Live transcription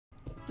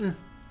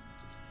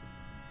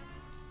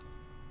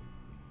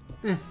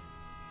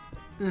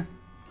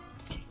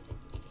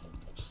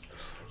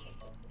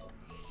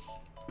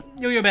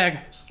Yo-yo bag.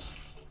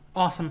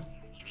 Awesome.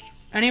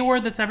 Any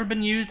word that's ever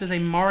been used as a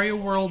Mario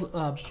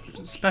World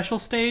special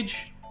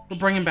stage, we're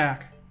bringing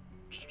back.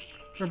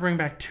 We're bringing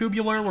back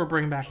tubular, we're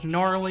bringing back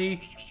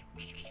gnarly.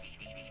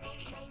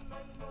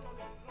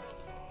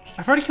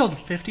 I've already killed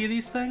 50 of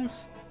these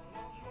things.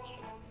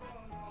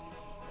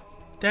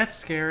 That's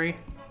scary.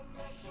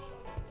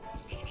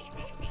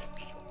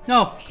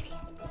 No!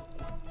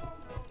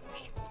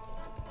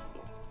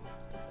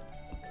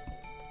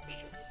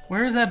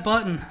 Where is that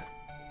button?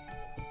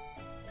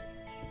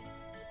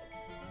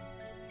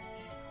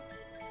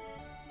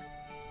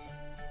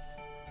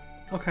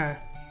 Okay.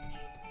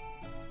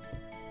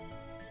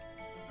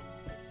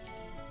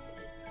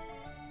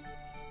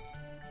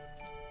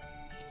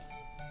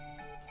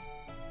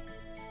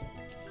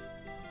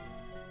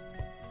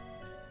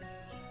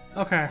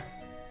 Okay.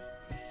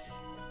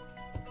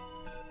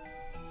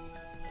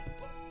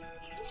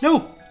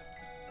 No!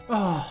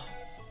 Oh.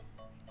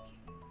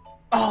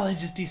 Oh, they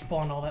just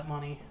despawned all that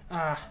money.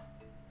 Ah.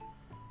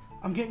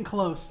 I'm getting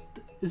close.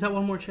 Is that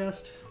one more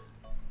chest?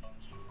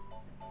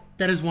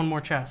 That is one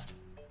more chest.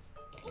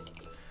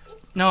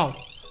 No.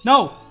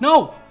 No!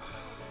 No!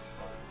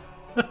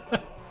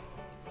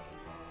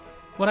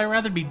 Would I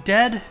rather be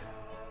dead?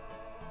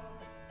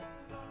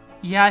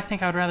 Yeah, I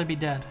think I would rather be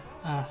dead.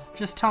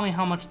 Just tell me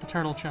how much the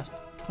turtle chest.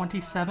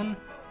 27?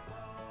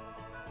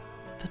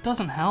 That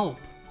doesn't help.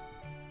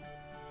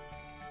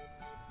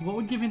 What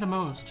would give me the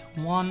most?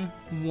 1,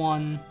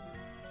 1.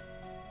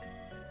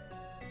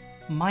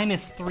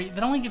 Minus 3.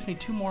 That only gives me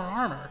 2 more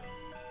armor.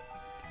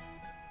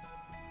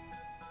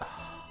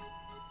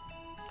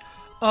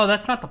 Oh,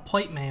 that's not the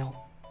plate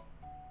mail.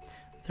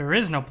 There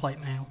is no plate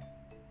mail.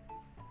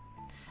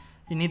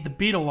 You need the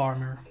beetle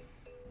armor.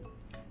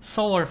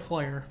 Solar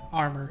flare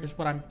armor is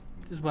what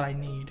I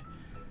need.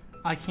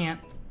 I can't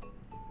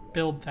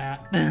build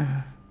that.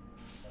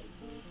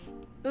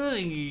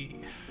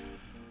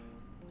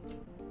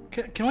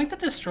 Can like the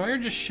destroyer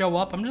just show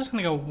up? I'm just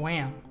gonna go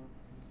wham.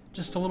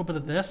 Just a little bit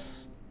of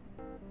this.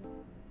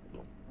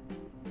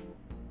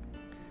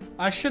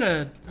 I should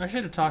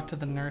have talked to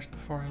the nurse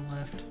before I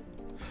left.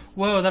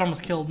 Whoa, that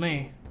almost killed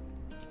me.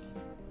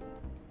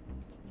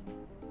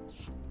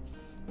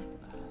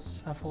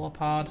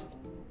 Cephalopod.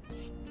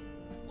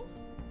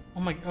 Oh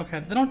my,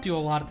 okay, they don't do a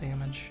lot of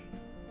damage.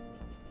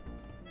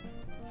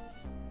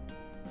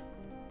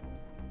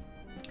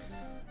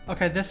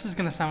 Okay, this is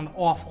gonna sound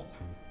awful.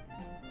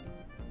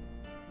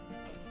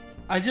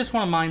 I just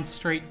want to mine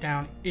straight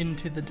down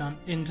into the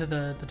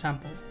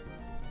temple.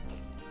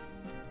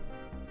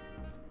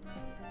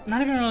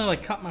 Not even really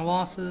like cut my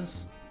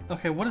losses.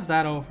 Okay, what is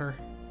that over?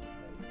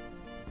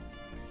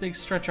 Big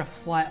stretch of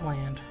flat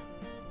land.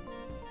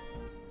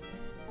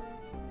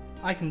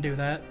 I can do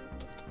that.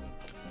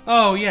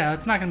 Oh yeah,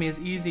 it's not gonna be as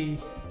easy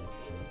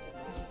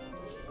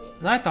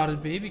as I thought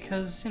it'd be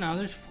because, you know,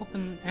 there's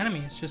flipping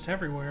enemies just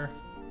everywhere.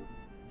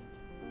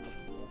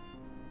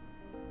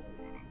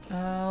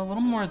 A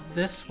little more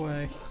this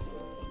way.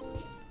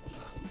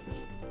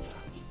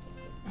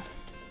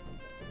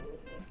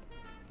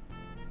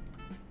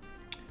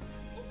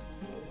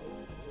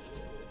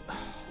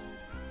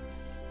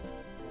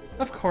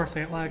 Of course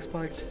I get lag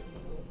spiked.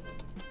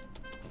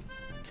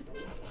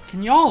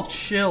 Can y'all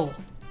chill?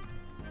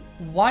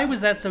 Why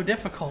was that so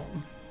difficult?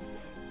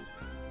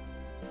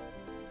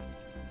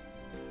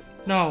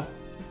 No.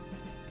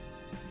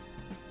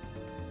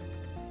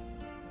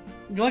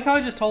 You like how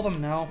I just told them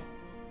no?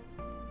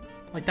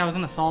 Like that was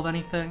gonna solve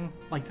anything?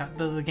 Like that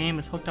the game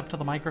is hooked up to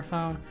the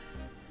microphone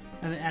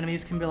and the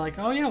enemies can be like,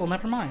 oh yeah, well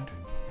never mind.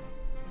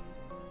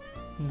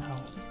 No.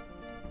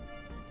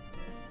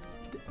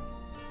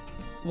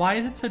 Why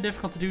is it so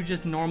difficult to do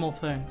just normal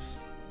things?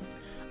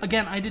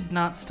 Again, I did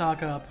not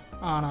stock up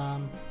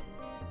on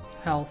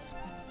health.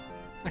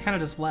 I kind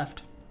of just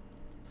left.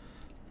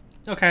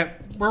 Okay,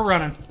 we're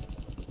running.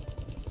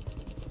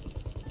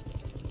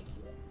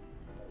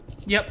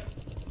 Yep.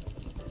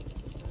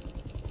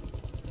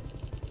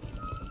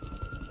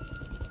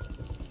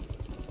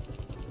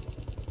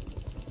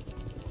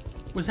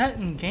 Was that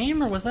in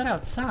game or was that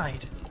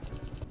outside?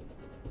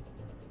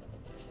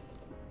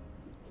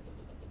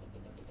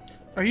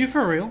 Are you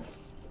for real?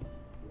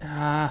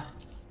 I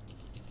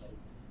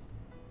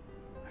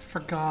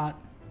forgot.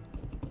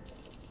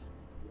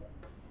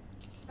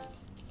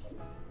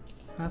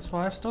 That's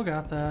why I've still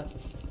got that.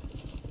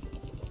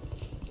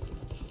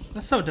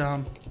 That's so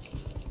dumb.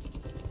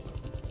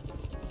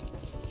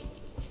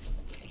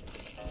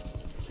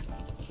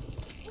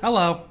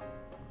 Hello.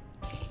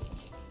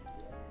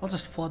 I'll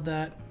just flood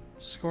that.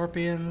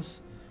 Scorpions.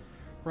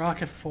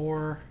 Rocket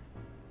 4.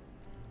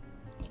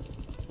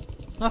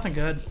 Nothing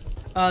good.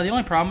 The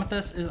only problem with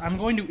this is I'm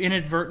going to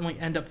inadvertently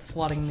end up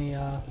flooding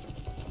the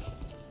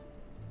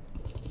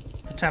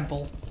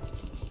temple.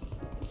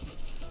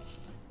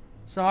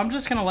 So I'm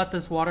just gonna let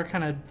this water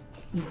kind of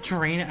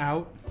drain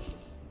out.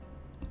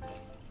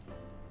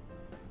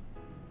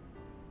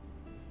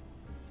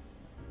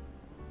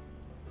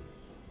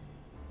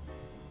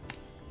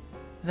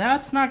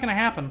 That's not gonna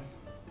happen.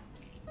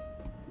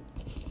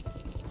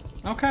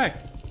 Okay.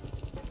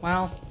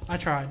 Well, I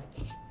tried.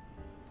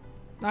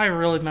 I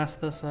really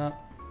messed this up.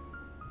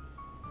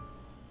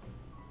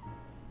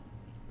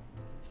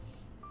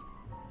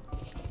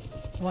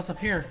 What's up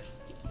here?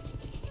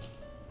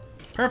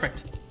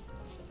 Perfect.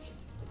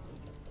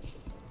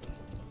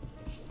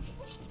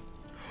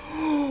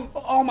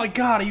 Oh my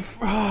god, you...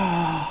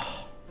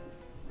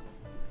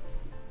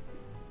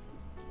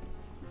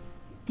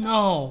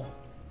 No.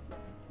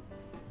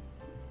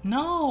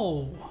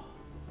 No.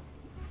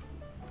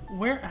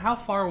 Where? How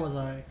far was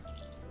I?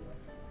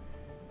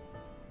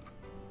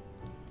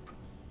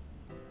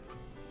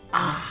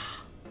 Ah.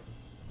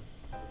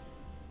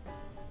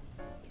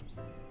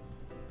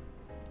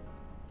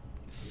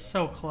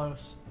 So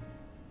close.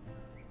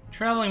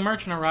 Traveling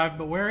merchant arrived,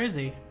 but where is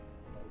he?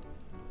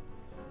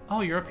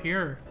 Oh, you're up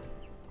here.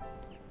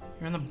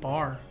 You're in the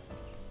bar.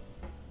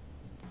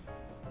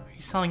 Are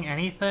you selling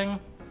anything?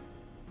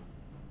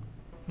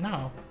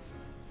 No.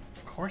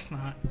 Of course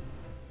not.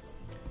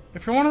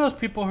 If you're one of those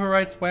people who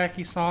writes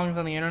wacky songs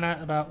on the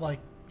internet about, like,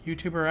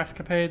 YouTuber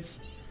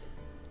escapades,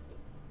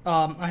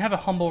 I have a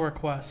humble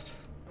request.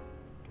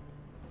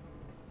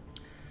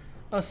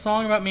 A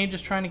song about me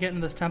just trying to get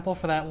into this temple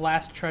for that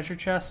last treasure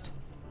chest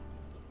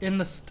in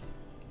the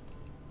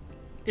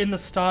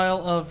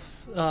style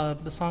of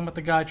the song about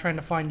the guy trying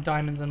to find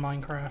diamonds in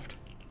Minecraft.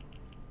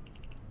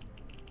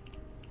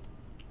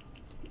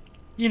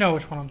 You know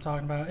which one I'm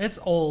talking about. It's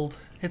old.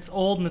 It's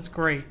old and it's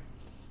great.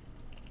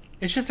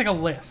 It's just like a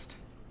list.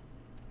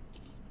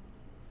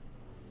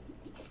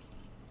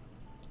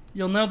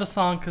 You'll know the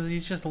song because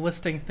he's just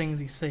listing things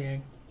he's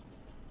seeing.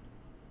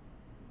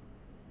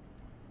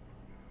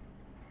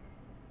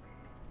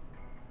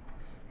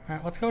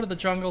 Alright, let's go to the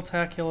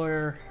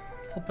jungle-tacular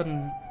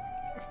flippin'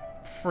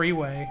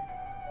 freeway.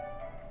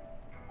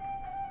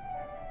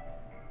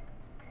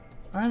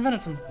 I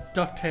invented some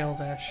DuckTales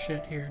ass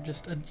shit here.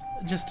 Just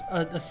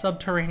a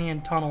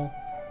subterranean tunnel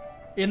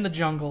in the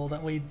jungle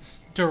that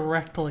leads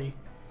directly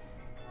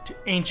to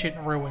ancient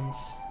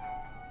ruins.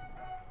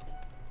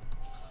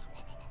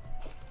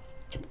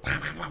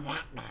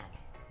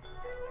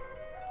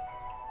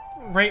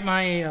 Rate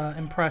my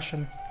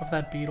impression of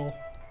that beetle.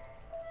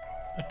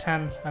 A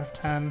 10 out of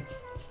 10.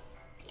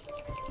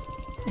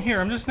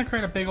 Here, I'm just gonna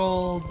create a big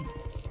old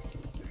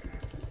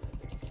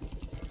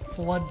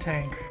flood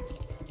tank.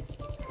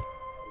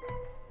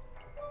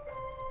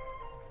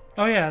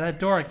 Oh yeah, that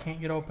door I can't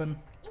get open.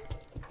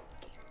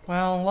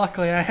 Well,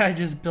 luckily I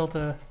just built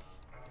a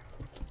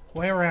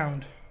way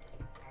around.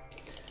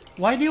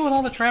 Why deal with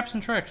all the traps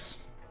and tricks?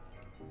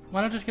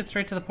 Why not just get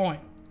straight to the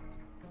point?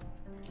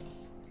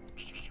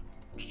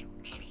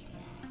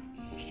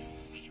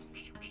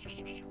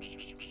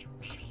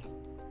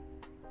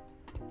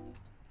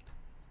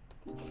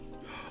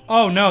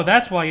 Oh no,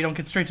 that's why you don't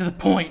get straight to the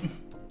point.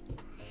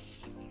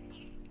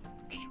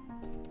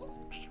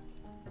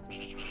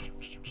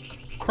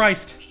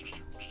 Christ.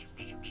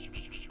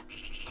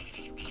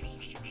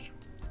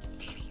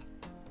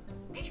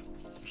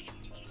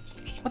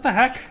 What the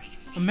heck?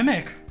 A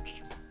mimic.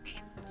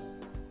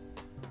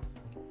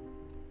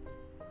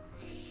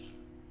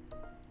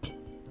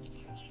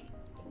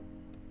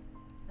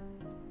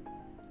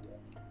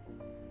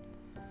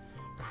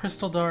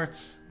 Crystal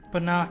darts,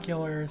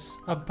 binoculars,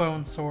 a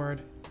bone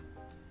sword.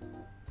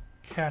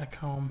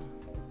 Catacomb.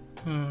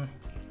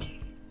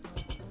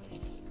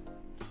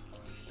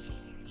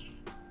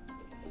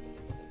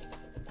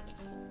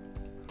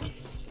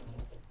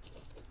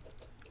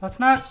 Let's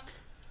not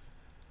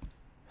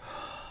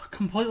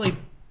completely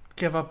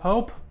give up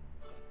hope.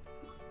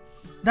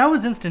 That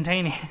was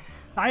instantaneous.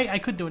 I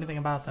couldn't do anything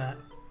about that.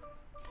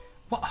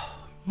 Well,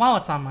 while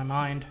it's on my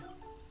mind.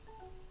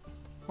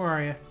 Where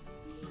are you?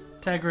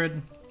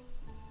 Tegrid.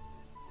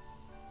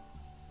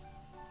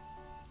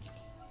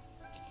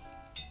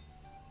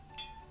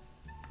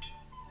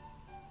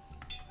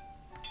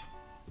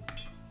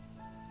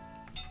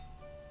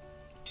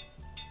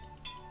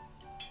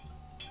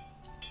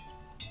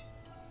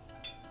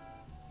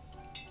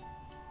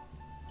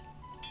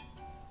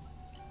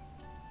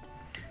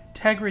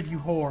 Tegrid, you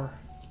whore.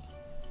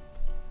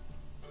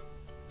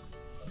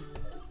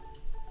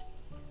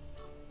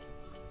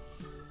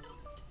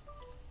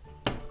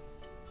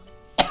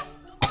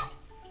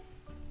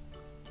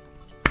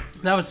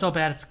 That was so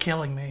bad it's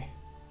killing me.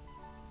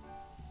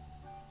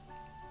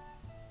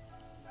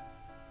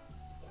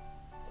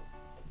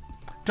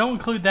 Don't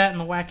include that in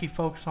the wacky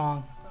folk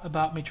song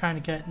about me trying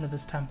to get into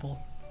this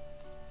temple.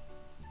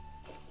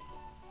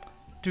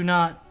 Do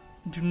not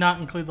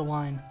include the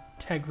line,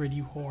 Tegrid,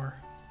 you whore.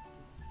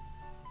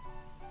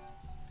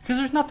 Because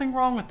there's nothing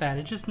wrong with that.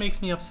 It just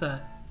makes me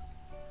upset.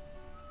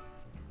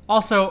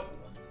 Also,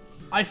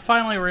 I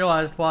finally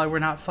realized why we're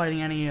not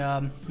fighting any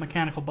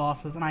mechanical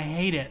bosses, and I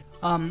hate it.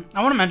 I want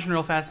to mention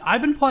real fast,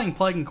 I've been playing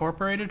Plague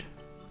Incorporated.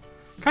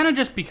 Kind of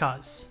just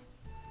because.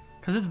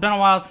 Because it's been a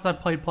while since I've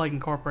played Plague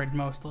Incorporated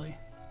mostly.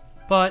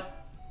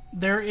 But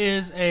there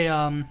is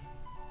a...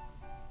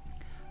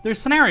 there's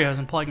scenarios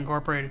in Plague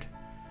Incorporated.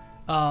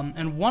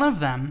 And one of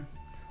them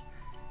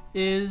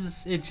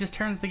is it just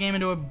turns the game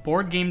into a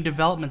board game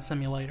development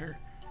simulator,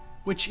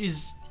 which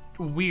is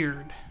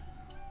weird.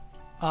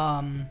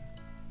 Those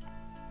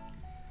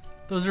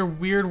are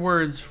weird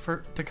words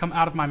to come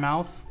out of my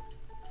mouth,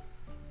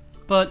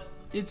 but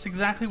it's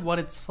exactly what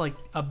it's like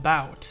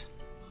about.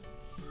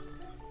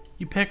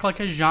 You pick like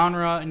a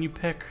genre and you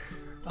pick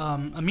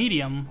a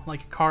medium,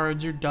 like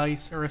cards or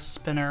dice or a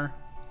spinner.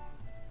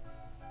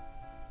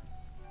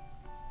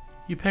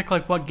 You pick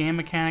like what game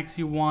mechanics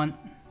you want.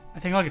 I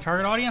think like a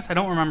target audience? I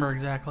don't remember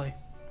exactly.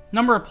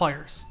 Number of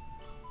players.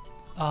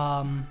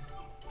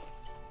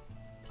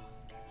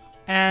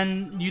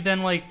 And you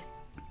then like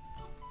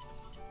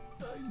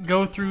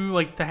go through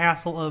like the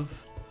hassle of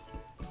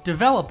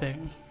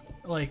developing.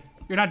 Like,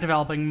 you're not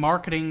developing,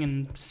 marketing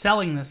and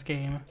selling this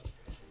game.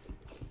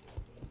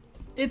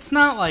 It's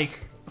not like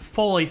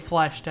fully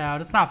fleshed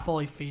out. It's not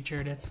fully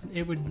featured. It's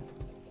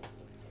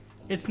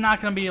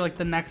not gonna be like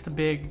the next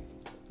big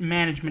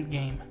management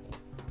game.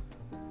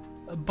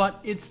 But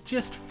it's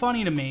just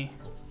funny to me.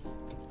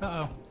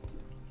 Uh-oh.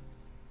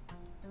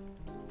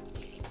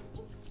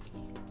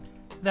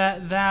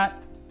 That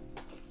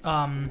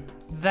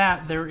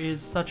there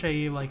is such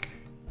a, like,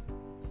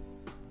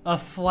 a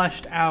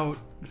fleshed out...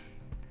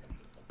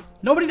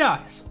 Nobody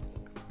dies.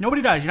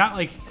 Nobody dies. You're not,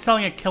 like,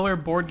 selling a killer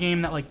board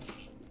game that, like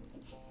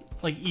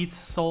eats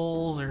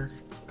souls or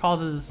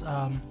causes,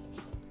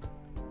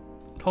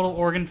 total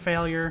organ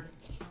failure.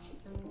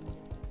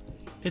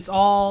 It's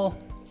all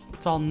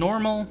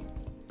normal.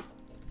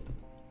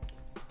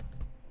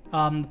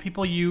 The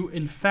people you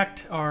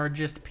infect are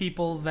just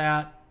people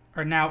that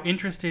are now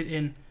interested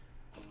in,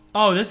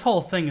 oh, this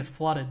whole thing is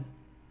flooded.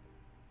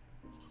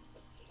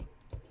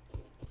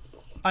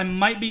 I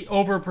might be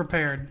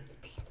over-prepared.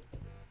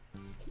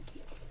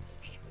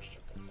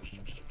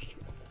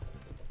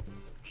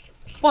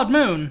 Blood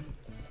Moon!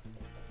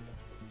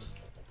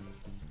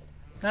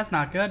 That's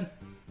not good.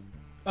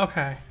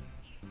 Okay.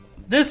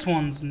 This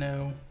one's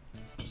new.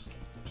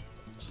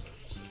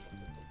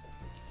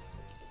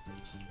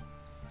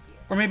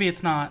 Or maybe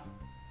it's not.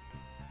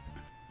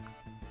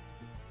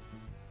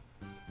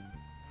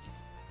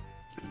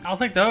 I'll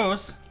take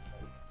those.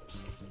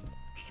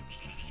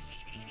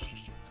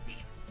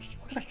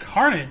 Look at the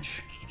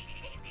carnage.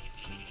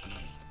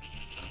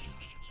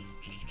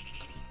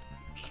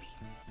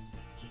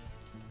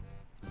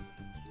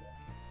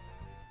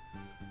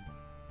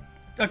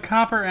 A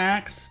copper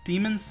axe,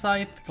 demon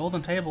scythe,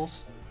 golden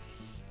tables.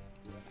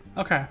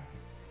 Okay.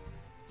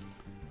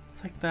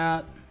 I'll take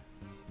that.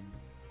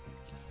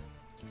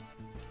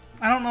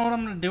 I don't know what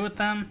I'm gonna do with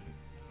them.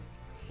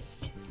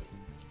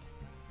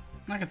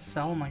 I could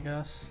sell them, I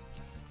guess.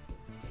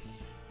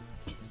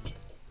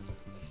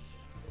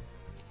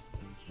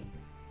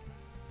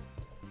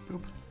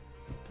 Boop.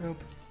 Boop.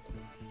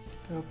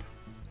 Boop.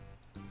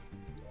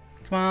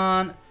 Come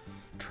on.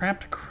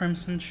 Trapped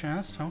crimson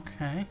chest,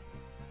 okay.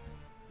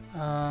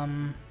 Oh,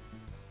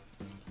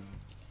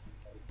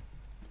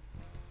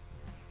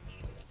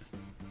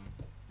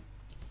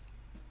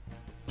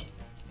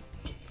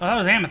 that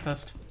was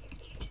amethyst.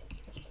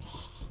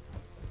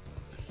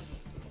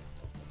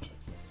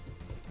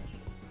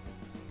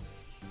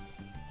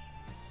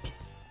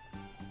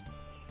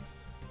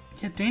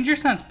 Yeah, Danger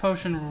Sense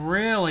Potion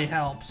really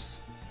helps.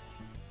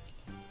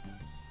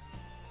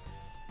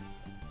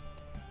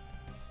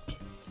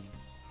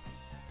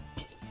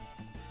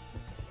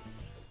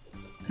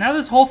 Now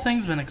this whole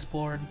thing's been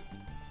explored.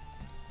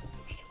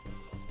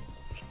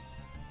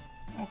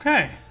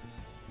 Okay.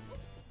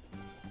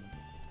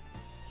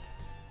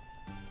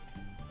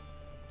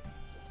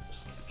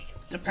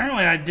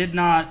 Apparently I did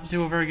not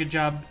do a very good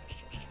job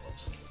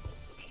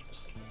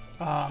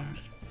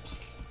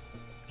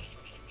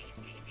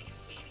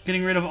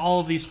getting rid of all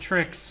of these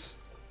tricks.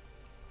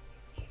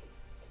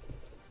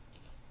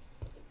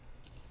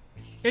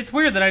 It's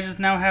weird that I just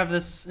now have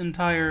this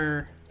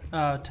entire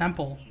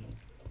temple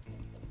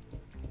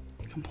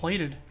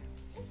completed.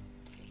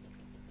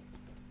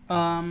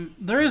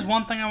 There is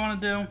one thing I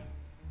want to do.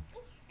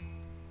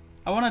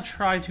 I want to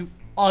try to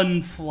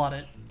unflood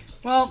it.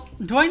 Well,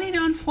 do I need to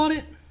unflood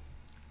it?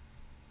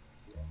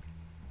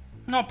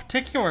 Not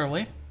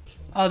particularly.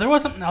 There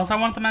was something else I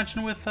wanted to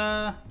mention with,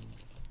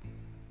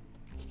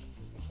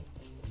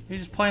 you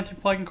just playing through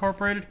Plague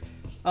Incorporated.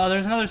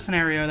 There's another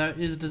scenario that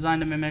is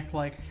designed to mimic,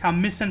 like, how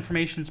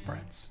misinformation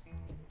spreads.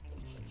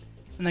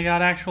 And they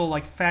got actual,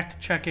 like,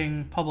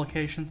 fact-checking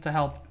publications to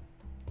help,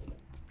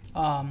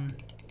 kind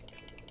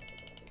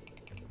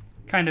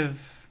of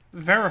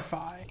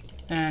verify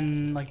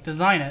and, like,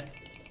 design it.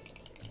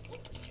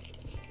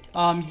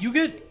 You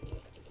get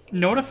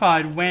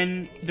notified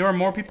when there are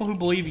more people who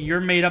believe your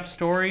made-up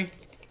story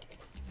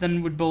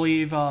than would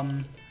believe,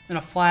 in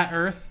a flat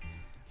Earth.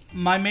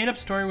 My made-up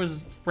story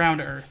was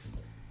round Earth,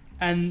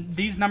 and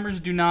these numbers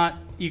do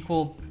not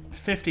equal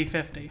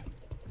 50-50.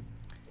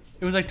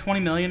 It was like 20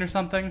 million or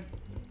something.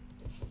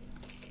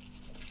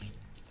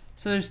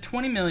 So there's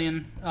 20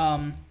 million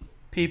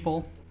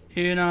people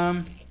in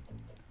the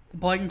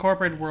Plague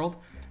Incorporated world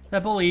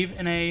that believe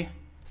in a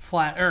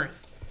flat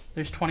Earth.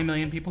 There's 20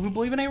 million people who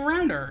believe in a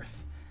round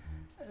Earth.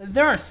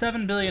 There are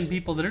 7 billion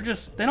people that are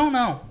just, they don't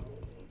know.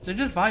 They're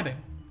just vibing.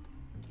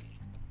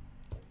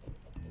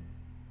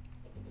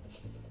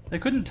 They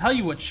couldn't tell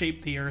you what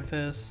shape the Earth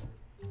is.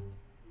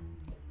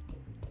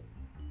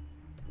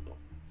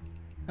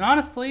 And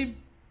honestly,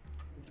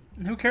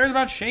 who cares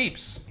about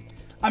shapes?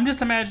 I'm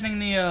just imagining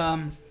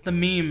the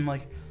meme,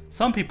 like,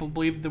 some people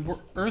believe the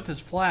Earth is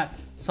flat,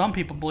 some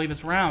people believe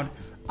it's round.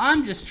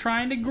 I'm just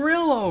trying to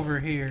grill over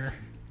here.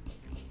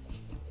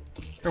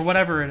 Or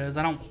whatever it is.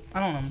 I don't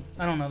know.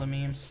 I don't know the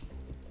memes.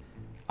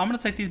 I'm gonna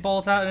take these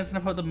bullets out and it's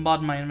gonna put the mud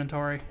in my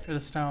inventory. Or the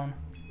stone.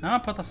 No, I'll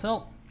put the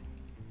silt.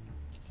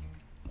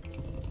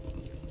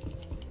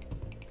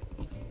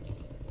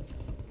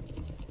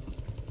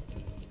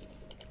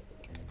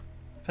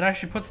 If it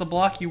actually puts the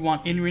block you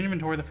want in your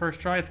inventory the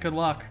first try, it's good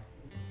luck.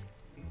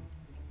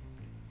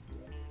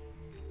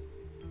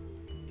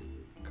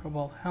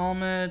 Cobalt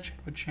helmet,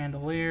 with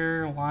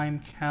chandelier, lime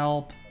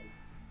kelp.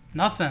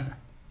 Nothing.